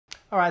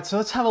All right, so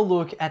let's have a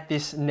look at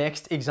this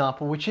next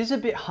example, which is a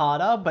bit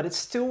harder, but it's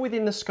still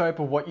within the scope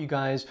of what you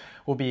guys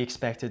will be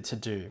expected to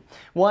do.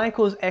 Y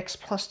equals x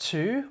plus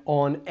 2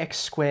 on x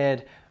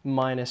squared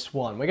minus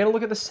 1. We're going to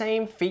look at the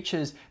same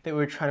features that we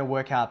were trying to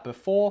work out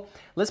before.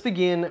 Let's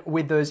begin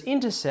with those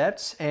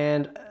intercepts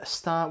and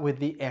start with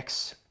the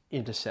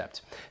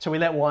x-intercept. So we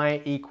let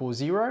y equal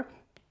 0.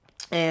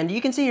 And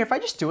you can see here, if I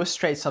just do a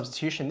straight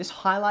substitution, this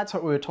highlights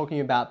what we were talking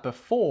about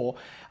before,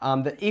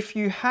 that if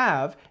you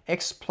have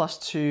x plus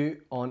 2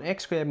 on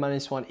x squared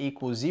minus 1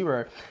 equals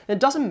 0, it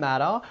doesn't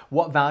matter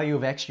what value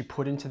of x you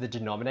put into the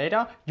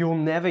denominator, you'll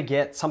never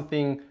get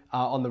something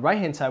on the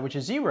right-hand side, which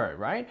is 0,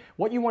 right?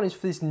 What you want is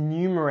for this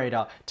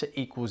numerator to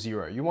equal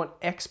 0. You want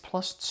x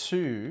plus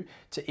 2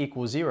 to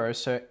equal 0,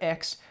 so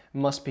x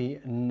must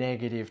be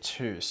negative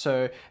 2.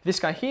 So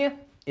this guy here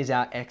is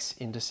our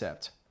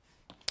x-intercept.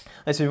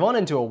 Let's move on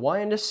and do a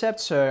y-intercept.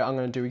 So I'm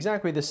going to do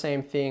exactly the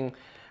same thing,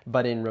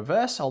 but in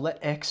reverse. I'll let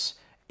x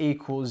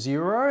equal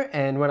 0.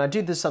 And when I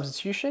do the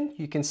substitution,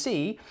 you can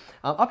see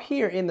up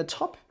here in the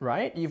top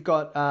right, you've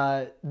got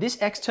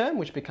this x term,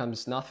 which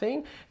becomes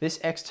nothing. This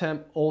x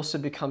term also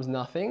becomes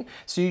nothing.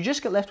 So you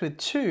just get left with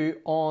 2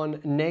 on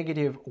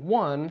negative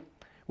 1,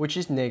 which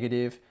is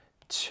negative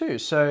 2.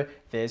 So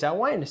there's our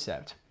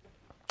y-intercept.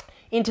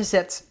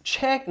 Intercepts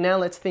check. Now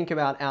let's think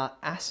about our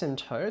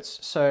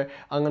asymptotes. So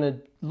I'm going to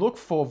look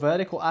for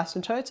vertical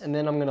asymptotes and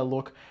then I'm going to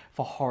look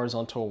for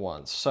horizontal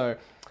ones. So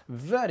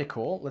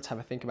vertical, let's have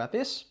a think about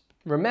this.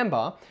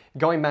 Remember,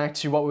 going back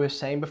to what we were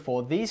saying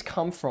before, these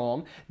come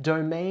from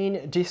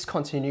domain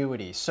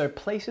discontinuities. So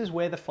places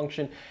where the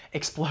function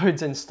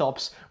explodes and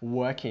stops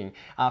working.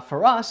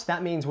 For us,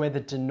 that means where the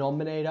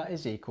denominator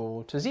is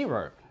equal to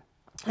 0.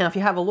 Now, if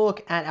you have a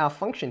look at our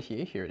function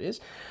here it is.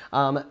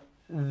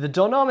 The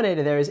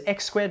denominator there is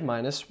x squared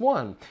minus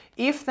 1.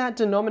 If that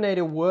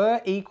denominator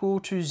were equal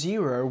to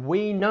 0,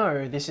 we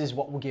know this is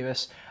what will give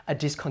us a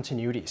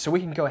discontinuity. So we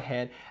can go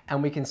ahead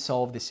and we can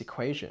solve this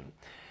equation.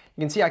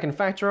 You can see I can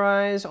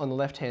factorize on the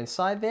left-hand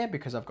side there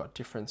because I've got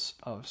difference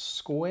of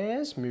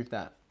squares. Move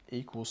that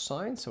equal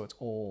sign so it's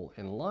all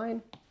in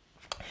line.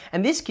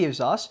 And this gives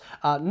us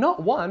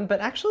not one, but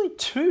actually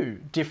 2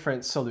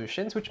 different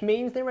solutions, which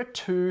means there are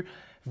 2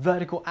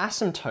 vertical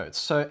asymptotes.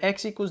 So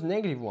x equals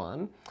negative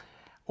 1.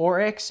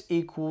 Or x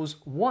equals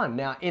 1.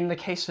 Now, in the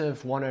case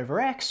of 1 over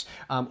x,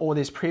 or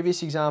this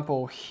previous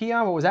example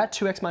here, what was that?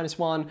 2x minus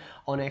 1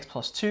 on x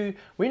plus 2.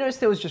 We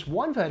noticed there was just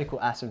one vertical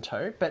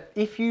asymptote, but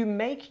if you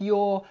make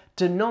your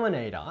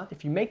denominator,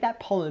 if you make that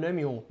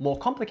polynomial more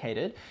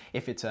complicated,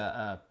 if it's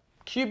a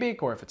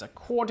cubic or if it's a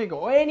quartic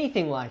or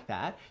anything like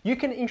that, you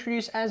can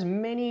introduce as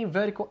many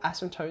vertical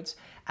asymptotes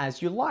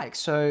as you like.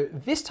 So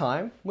this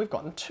time, we've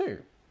gotten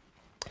 2.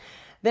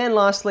 Then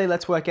lastly,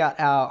 let's work out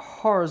our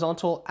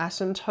horizontal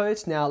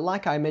asymptotes. Now,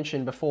 like I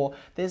mentioned before,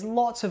 there's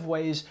lots of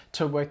ways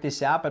to work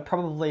this out, but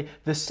probably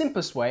the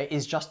simplest way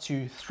is just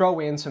to throw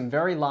in some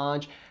very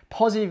large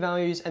positive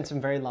values and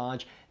some very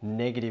large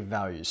negative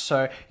values.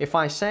 So if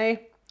I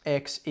say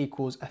x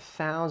equals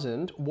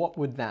 1,000, what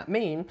would that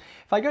mean?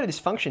 If I go to this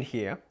function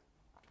here,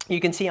 you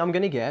can see I'm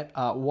going to get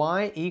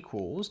y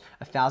equals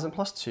 1,000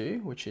 plus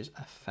 2, which is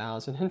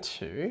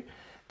 1,002,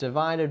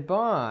 divided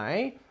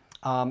by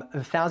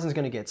 1,000 is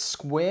going to get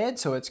squared,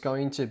 so it's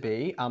going to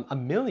be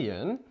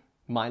 1,000,000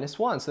 minus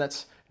 1. So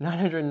that's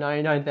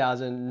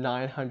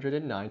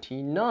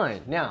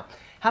 999,999. Now,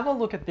 have a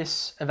look at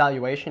this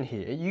evaluation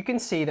here. You can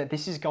see that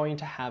this is going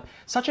to have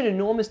such an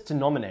enormous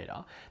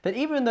denominator that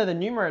even though the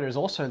numerator is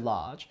also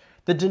large,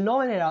 the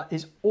denominator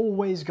is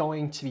always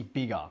going to be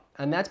bigger.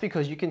 And that's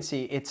because you can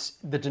see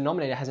the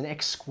denominator has an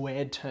x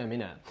squared term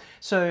in it.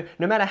 So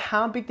no matter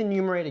how big the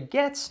numerator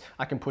gets,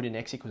 I can put in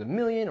x equals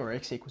 1,000,000 or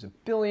x equals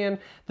 1,000,000,000,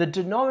 the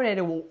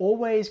denominator will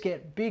always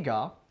get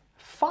bigger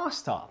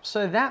faster.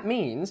 So that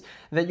means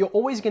that you're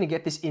always going to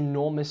get this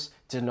enormous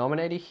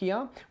denominator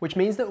here, which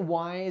means that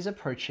y is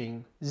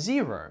approaching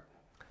 0.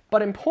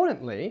 But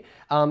importantly,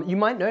 you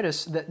might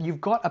notice that you've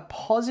got a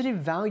positive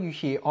value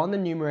here on the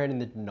numerator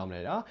and the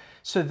denominator.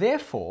 So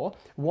therefore,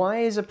 y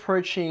is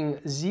approaching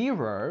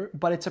 0,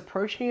 but it's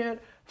approaching it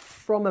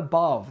from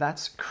above.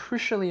 That's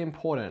crucially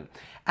important.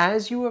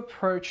 As you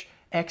approach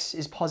x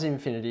is positive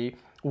infinity,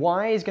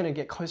 y is going to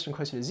get closer and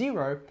closer to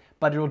 0,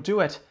 but it'll do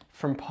it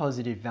from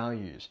positive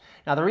values.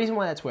 Now, the reason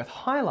why that's worth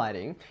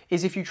highlighting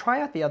is if you try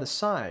out the other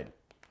side,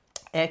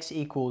 x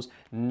equals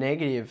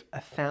negative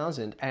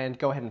 1,000, and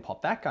go ahead and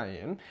pop that guy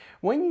in.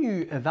 When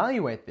you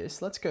evaluate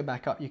this, let's go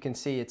back up, you can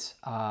see it's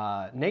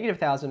negative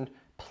 1,000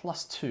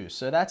 plus 2,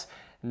 so that's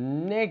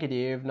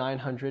negative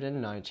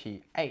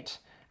 998.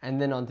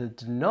 And then on the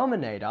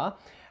denominator,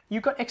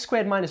 you've got x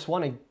squared minus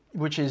 1,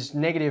 which is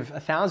negative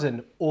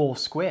 1,000 all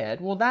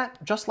squared. Well,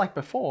 that, just like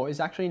before, is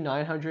actually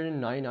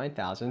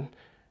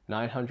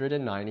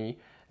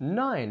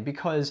 999,999,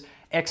 because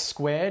x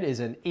squared is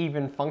an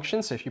even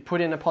function, so if you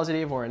put in a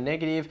positive or a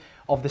negative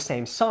of the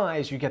same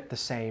size, you get the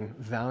same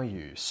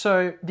value.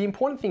 So the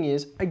important thing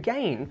is,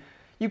 again,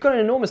 you've got an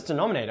enormous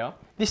denominator.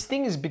 This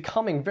thing is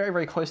becoming very,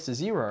 very close to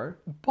 0,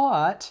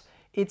 but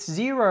it's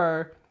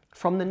 0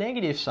 from the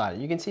negative side.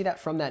 You can see that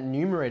from that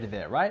numerator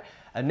there, right?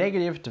 A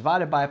negative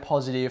divided by a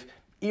positive,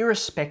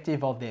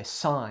 irrespective of their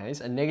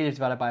size, a negative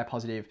divided by a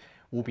positive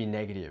will be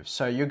negative.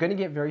 So you're going to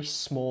get very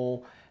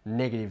small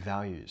negative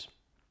values.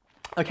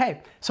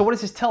 Okay, so what does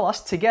this tell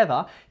us?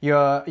 Together,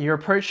 you're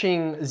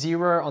approaching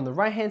 0 on the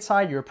right-hand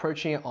side, you're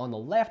approaching it on the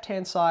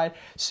left-hand side,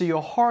 so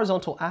your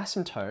horizontal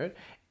asymptote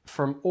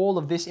from all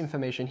of this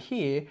information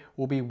here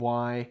will be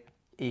y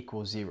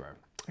equals 0,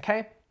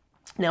 okay?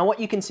 Now what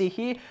you can see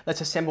here,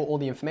 let's assemble all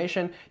the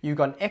information. You've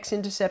got an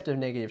x-intercept of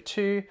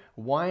 -2,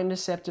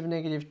 y-intercept of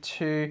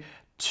 -2,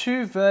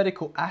 two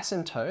vertical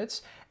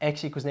asymptotes,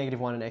 x equals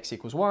 -1 and x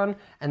equals 1,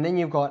 and then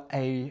you've got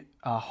a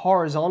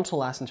horizontal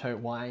asymptote,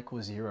 y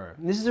equals 0.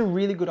 And this is a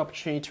really good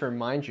opportunity to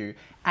remind you,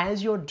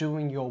 as you're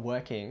doing your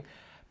working,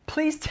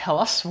 please tell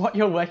us what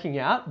you're working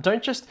out.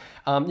 Don't just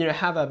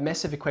have a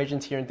mess of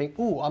equations here and think,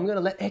 ooh, I'm going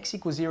to let x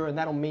equal 0 and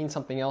that'll mean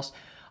something else.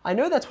 I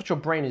know that's what your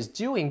brain is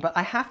doing, but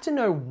I have to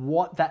know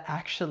what that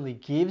actually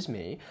gives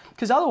me,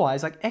 because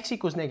otherwise, like x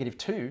equals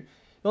 -2,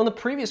 on the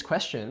previous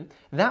question,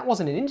 that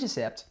wasn't an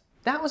intercept,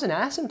 that was an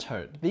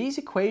asymptote. These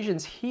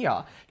equations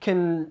here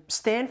can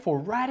stand for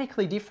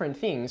radically different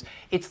things.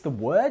 It's the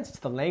words, it's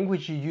the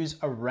language you use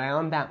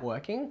around that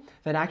working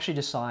that actually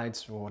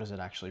decides what does it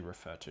actually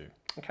refer to,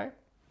 okay?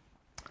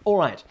 All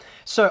right,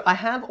 so I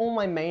have all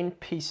my main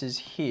pieces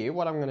here.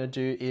 What I'm going to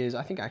do is,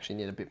 I think I actually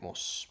need a bit more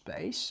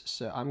space.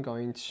 So I'm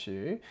going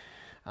to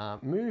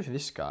move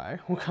this guy.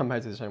 We'll come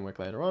back to this homework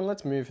later on.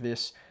 Let's move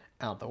this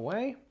out the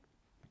way.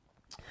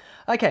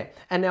 Okay,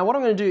 and now what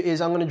I'm going to do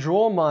is I'm going to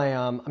draw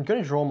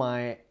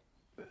my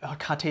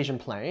Cartesian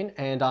plane,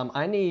 and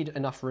I need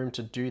enough room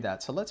to do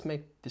that. So let's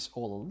make this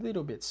all a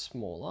little bit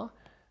smaller.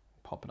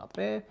 Pop it up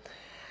there.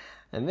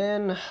 And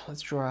then let's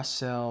draw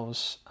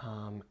ourselves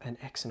an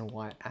x and a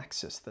y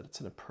axis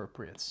that's an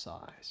appropriate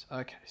size.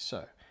 Okay, so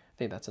I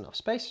think that's enough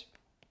space.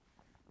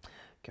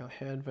 Go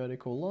ahead,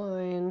 vertical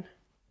line,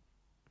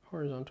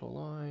 horizontal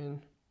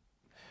line.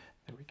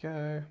 There we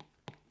go.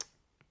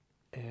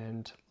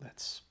 And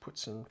let's put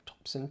some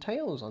tops and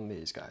tails on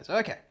these guys.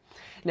 Okay,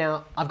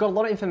 now I've got a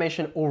lot of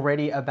information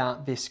already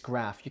about this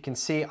graph. You can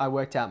see I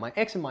worked out my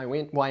x and my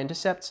y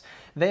intercepts.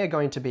 They are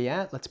going to be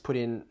at, let's put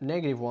in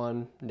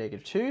 -1,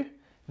 -2.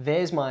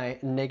 There's my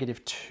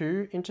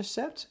 -2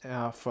 intercept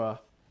for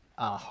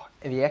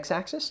the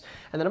x-axis.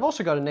 And then I've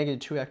also got a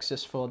 -2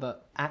 axis for the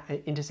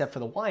intercept for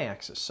the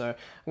y-axis. So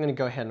I'm going to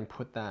go ahead and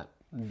put that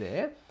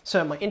there.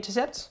 So my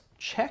intercepts,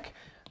 check.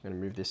 I'm going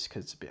to move this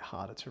because it's a bit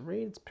harder to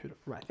read. Let's put it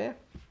right there.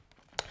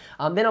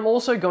 Then I'm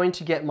also going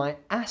to get my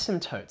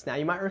asymptotes. Now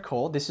you might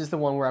recall, this is the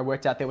one where I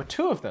worked out there were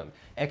two of them.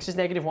 X is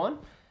 -1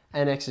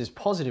 and x is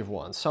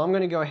 +1. So I'm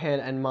going to go ahead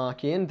and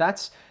mark in.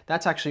 That's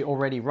actually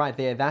already right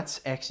there.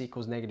 That's x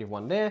equals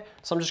 -1 there.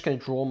 So I'm just going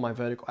to draw my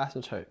vertical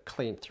asymptote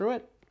clean through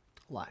it,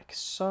 like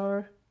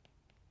so.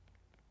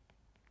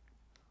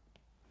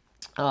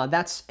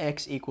 That's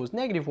x equals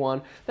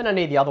 -1. Then I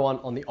need the other one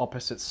on the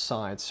opposite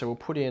side. So we'll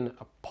put in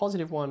a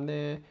 +1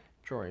 there,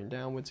 drawing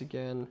downwards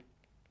again.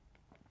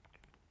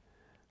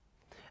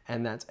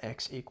 And that's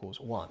x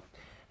equals 1.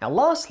 Now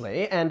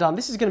lastly, and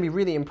this is going to be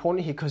really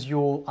important here because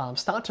you'll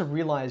start to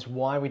realize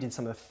why we did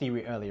some of the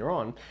theory earlier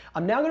on.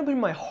 I'm now going to put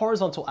in my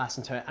horizontal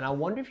asymptote, and I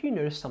wonder if you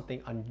notice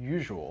something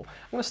unusual.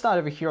 I'm going to start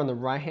over here on the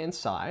right hand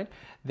side.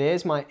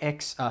 There's my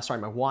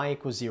my y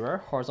equals 0,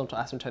 horizontal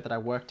asymptote that I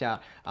worked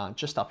out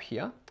just up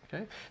here.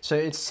 Okay, so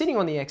it's sitting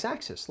on the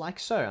x-axis like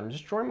so. I'm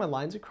just drawing my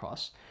lines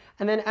across,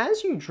 and then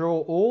as you draw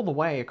all the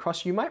way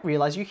across, you might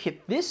realize you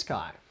hit this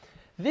guy.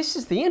 This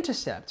is the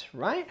intercept,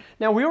 right?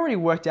 Now we already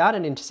worked out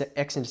an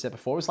x-intercept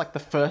before. It was like the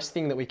first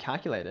thing that we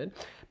calculated,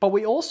 but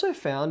we also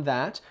found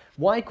that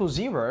y equals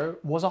 0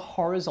 was a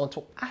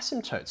horizontal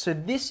asymptote. So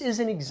this is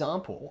an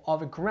example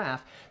of a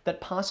graph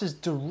that passes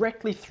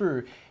directly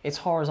through its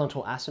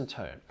horizontal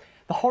asymptote.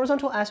 The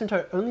horizontal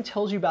asymptote only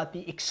tells you about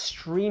the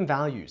extreme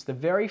values, the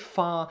very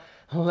far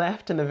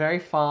left and the very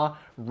far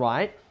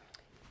right.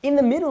 In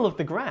the middle of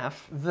the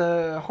graph,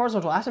 the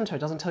horizontal asymptote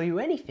doesn't tell you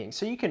anything,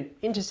 so you can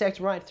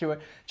intersect right through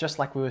it just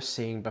like we were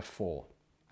seeing before.